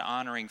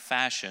God-honoring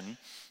fashion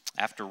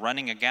after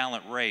running a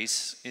gallant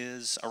race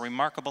is a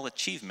remarkable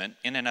achievement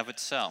in and of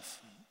itself.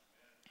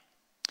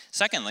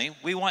 Secondly,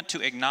 we want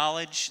to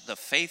acknowledge the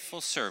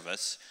faithful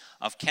service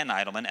of Ken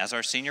Idleman as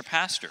our senior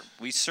pastor.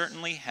 We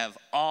certainly have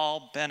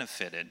all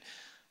benefited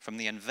from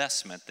the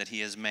investment that he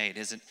has made,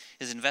 his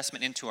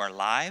investment into our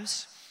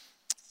lives,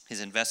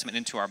 his investment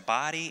into our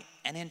body,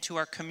 and into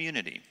our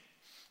community.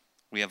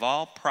 We have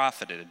all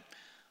profited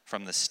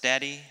from the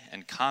steady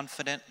and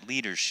confident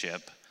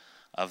leadership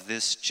of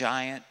this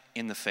giant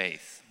in the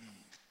faith.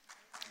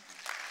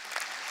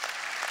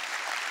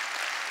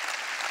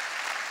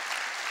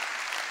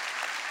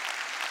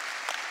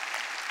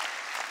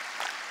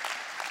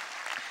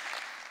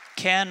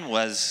 Ken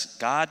was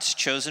God's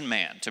chosen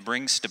man to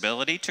bring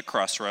stability to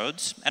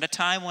Crossroads at a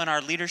time when our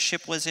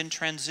leadership was in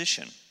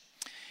transition.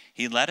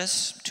 He led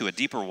us to a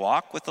deeper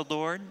walk with the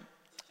Lord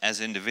as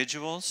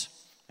individuals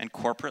and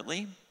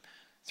corporately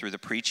through the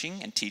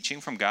preaching and teaching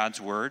from God's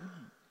Word.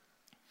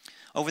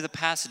 Over the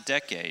past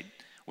decade,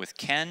 with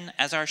Ken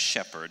as our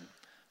shepherd,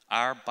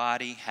 our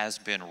body has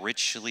been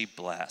richly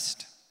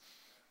blessed.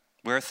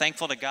 We're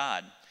thankful to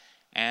God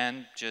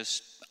and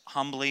just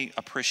humbly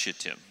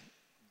appreciative.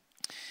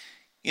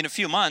 In a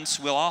few months,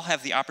 we'll all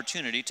have the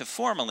opportunity to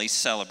formally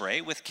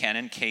celebrate with Ken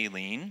and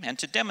Kayleen and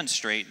to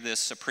demonstrate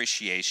this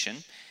appreciation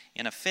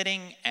in a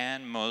fitting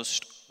and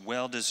most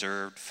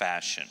well-deserved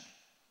fashion.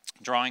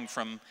 Drawing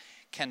from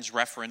Ken's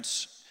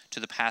reference to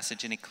the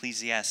passage in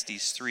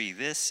Ecclesiastes 3,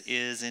 this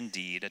is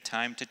indeed a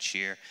time to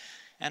cheer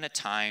and a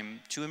time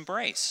to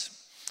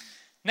embrace.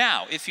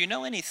 Now, if you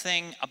know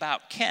anything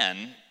about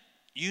Ken,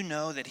 you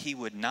know that he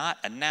would not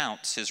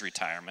announce his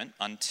retirement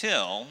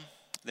until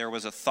there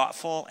was a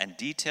thoughtful and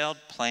detailed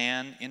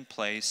plan in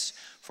place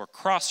for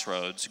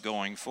Crossroads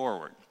going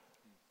forward.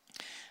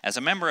 As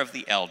a member of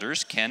the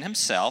elders, Ken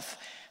himself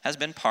has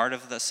been part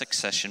of the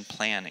succession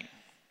planning.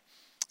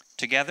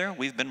 Together,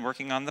 we've been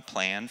working on the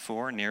plan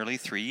for nearly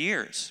 3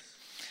 years.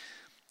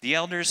 The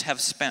elders have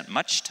spent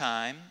much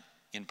time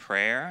in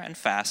prayer and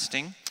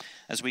fasting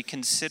as we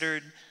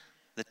considered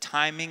the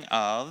timing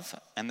of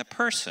and the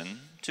person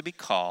to be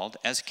called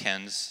as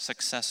Ken's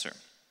successor.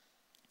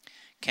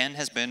 Ken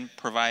has been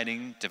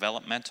providing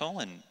developmental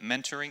and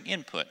mentoring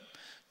input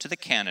to the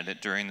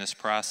candidate during this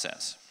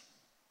process.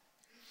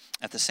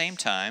 At the same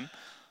time,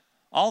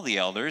 all the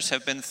elders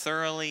have been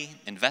thoroughly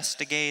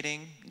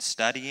investigating,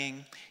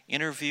 studying,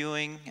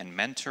 interviewing, and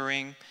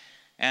mentoring,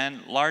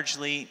 and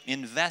largely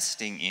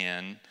investing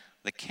in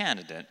the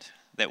candidate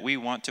that we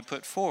want to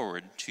put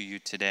forward to you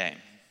today.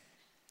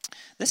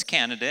 This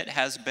candidate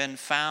has been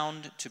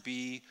found to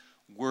be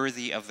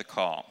worthy of the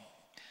call.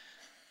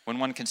 When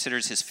one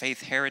considers his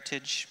faith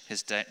heritage,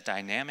 his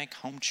dynamic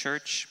home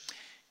church,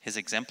 his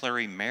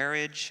exemplary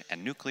marriage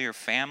and nuclear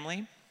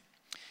family,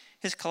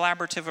 his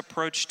collaborative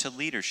approach to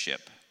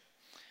leadership,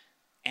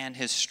 and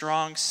his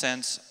strong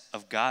sense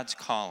of God's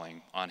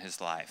calling on his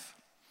life,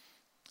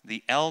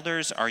 the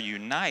elders are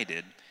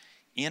united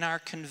in our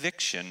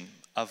conviction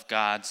of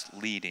God's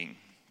leading.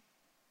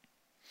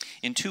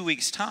 In 2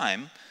 weeks'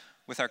 time,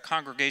 with our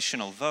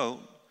congregational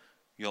vote,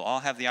 you'll all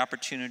have the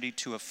opportunity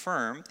to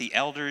affirm the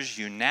elders'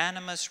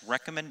 unanimous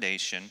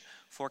recommendation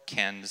for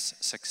Ken's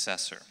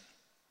successor.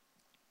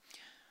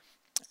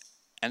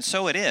 And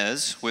so it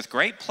is with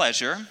great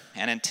pleasure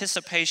and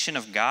anticipation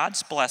of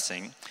God's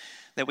blessing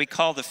that we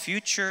call the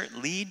future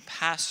lead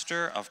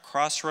pastor of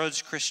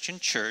Crossroads Christian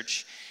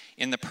Church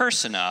in the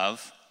person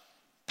of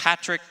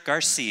Patrick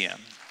Garcia.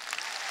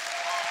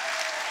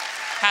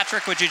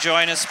 Patrick, would you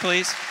join us,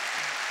 please?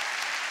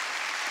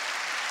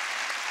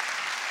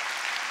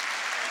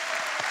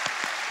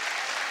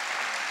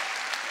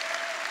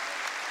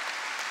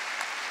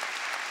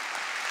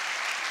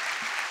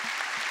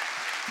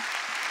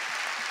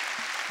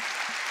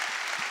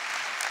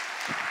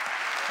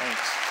 Thanks.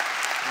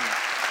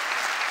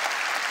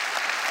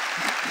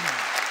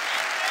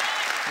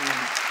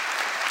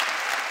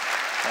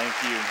 Thank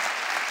you.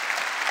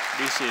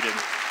 Be seated.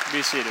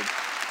 Be seated.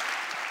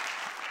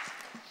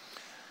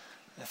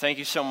 Thank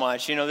you so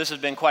much. You know, this has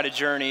been quite a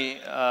journey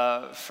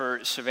for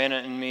Savannah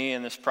and me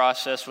in this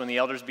process when the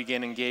elders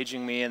began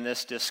engaging me in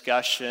this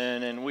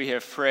discussion, and we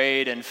have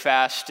prayed and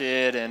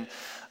fasted and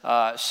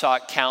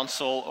sought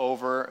counsel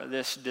over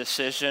this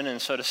decision.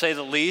 And so, to say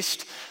the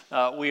least,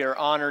 we are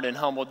honored and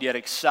humbled yet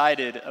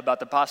excited about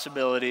the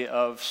possibility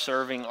of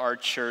serving our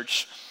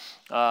church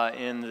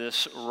in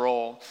this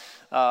role.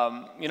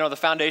 You know, the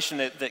foundation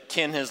that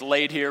Ken has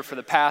laid here for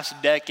the past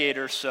decade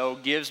or so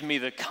gives me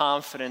the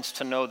confidence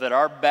to know that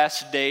our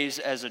best days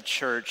as a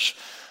church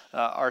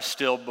are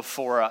still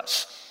before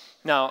us.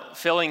 Now,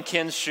 filling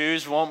Ken's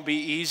shoes won't be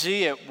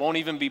easy. It won't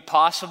even be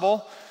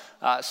possible.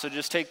 So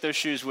just take those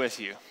shoes with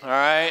you, all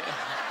right?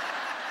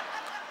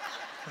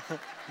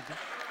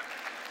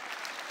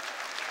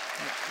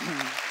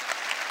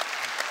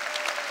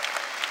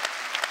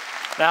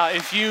 Now,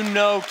 if you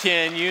know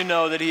Ken, you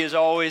know that he has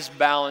always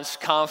balanced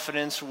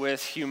confidence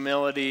with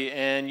humility.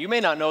 And you may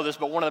not know this,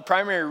 but one of the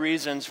primary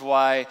reasons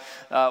why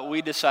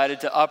we decided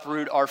to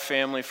uproot our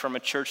family from a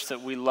church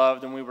that we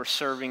loved and we were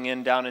serving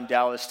in down in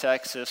Dallas,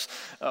 Texas,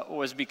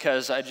 was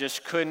because I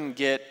just couldn't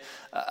get,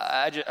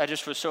 I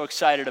just was so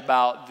excited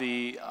about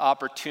the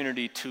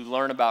opportunity to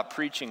learn about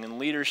preaching and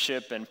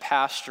leadership and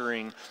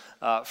pastoring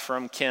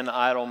from Ken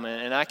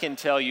Idleman. And I can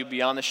tell you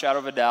beyond the shadow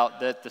of a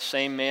doubt that the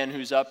same man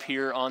who's up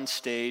here on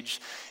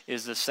stage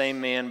is the same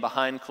man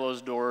behind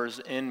closed doors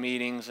in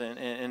meetings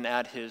and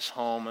at his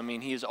home. I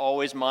mean, he has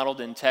always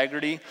modeled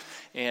integrity,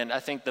 and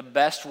I think the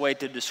best way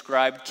to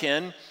describe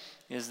Ken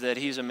is that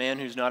he's a man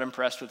who's not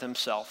impressed with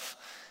himself.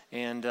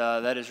 And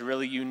that is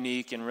really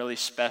unique and really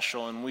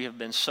special, and we have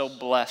been so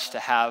blessed to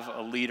have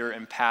a leader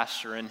and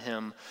pastor in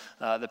him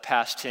the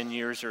past 10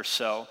 years or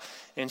so.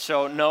 And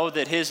so know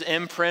that his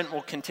imprint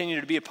will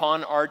continue to be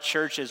upon our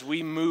church as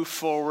we move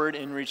forward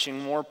in reaching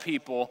more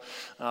people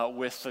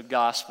with the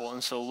gospel.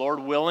 And so, Lord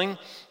willing,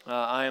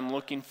 I am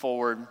looking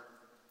forward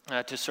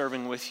to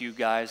serving with you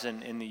guys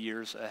in the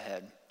years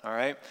ahead. All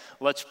right?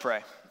 Let's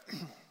pray.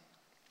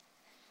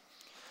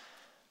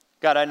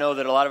 God, I know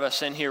that a lot of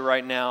us in here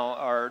right now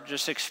are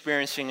just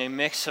experiencing a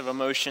mix of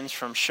emotions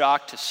from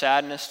shock to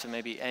sadness to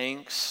maybe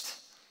angst.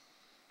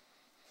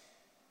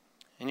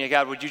 And yet,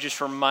 God, would you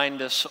just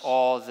remind us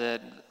all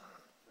that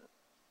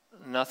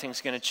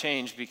nothing's going to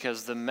change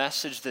because the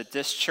message that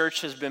this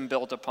church has been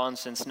built upon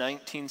since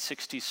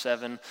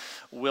 1967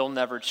 will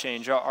never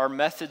change. Our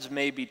methods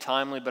may be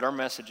timely, but our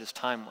message is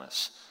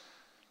timeless.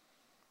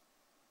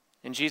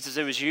 And Jesus,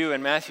 it was you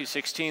in Matthew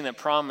 16 that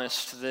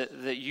promised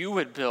that you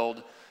would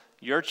build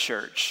your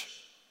church.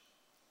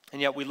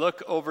 And yet we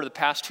look over the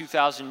past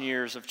 2,000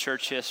 years of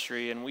church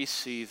history and we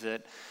see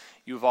that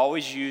you've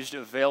always used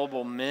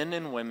available men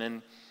and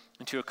women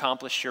to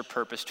accomplish your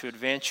purpose, to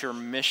advance your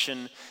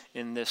mission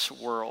in this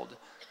world.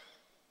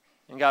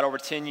 And God, over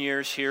 10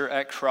 years here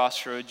at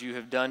Crossroads, you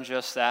have done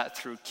just that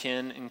through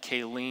Ken and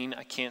Kayleen.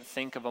 I can't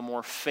think of a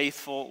more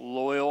faithful,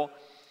 loyal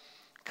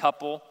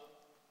couple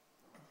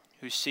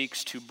who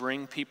seeks to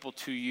bring people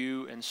to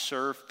you and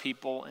serve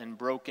people in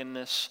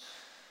brokenness.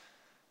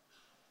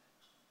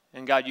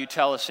 And God, you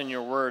tell us in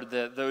your word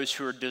that those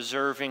who are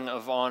deserving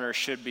of honor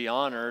should be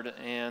honored.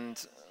 And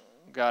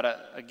God,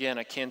 again,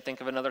 I can't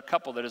think of another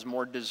couple that is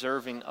more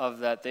deserving of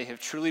that. They have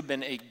truly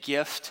been a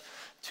gift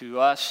to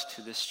us,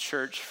 to this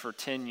church, for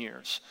 10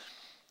 years.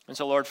 And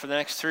so, Lord, for the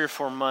next 3 or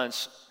 4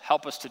 months,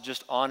 help us to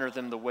just honor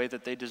them the way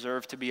that they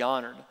deserve to be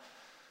honored.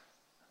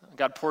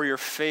 God, pour your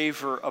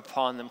favor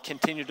upon them.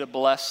 Continue to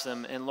bless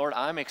them. And Lord,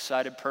 I'm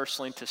excited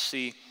personally to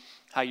see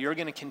how you're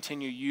going to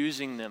continue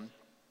using them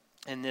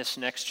in this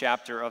next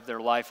chapter of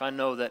their life. I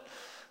know that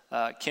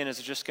Ken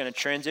is just going to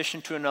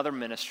transition to another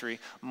ministry,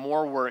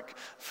 more work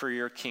for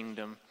your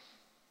kingdom.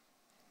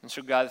 And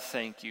so, God,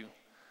 thank you.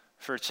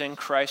 For it's in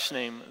Christ's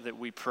name that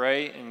we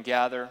pray and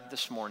gather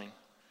this morning.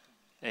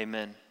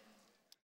 Amen.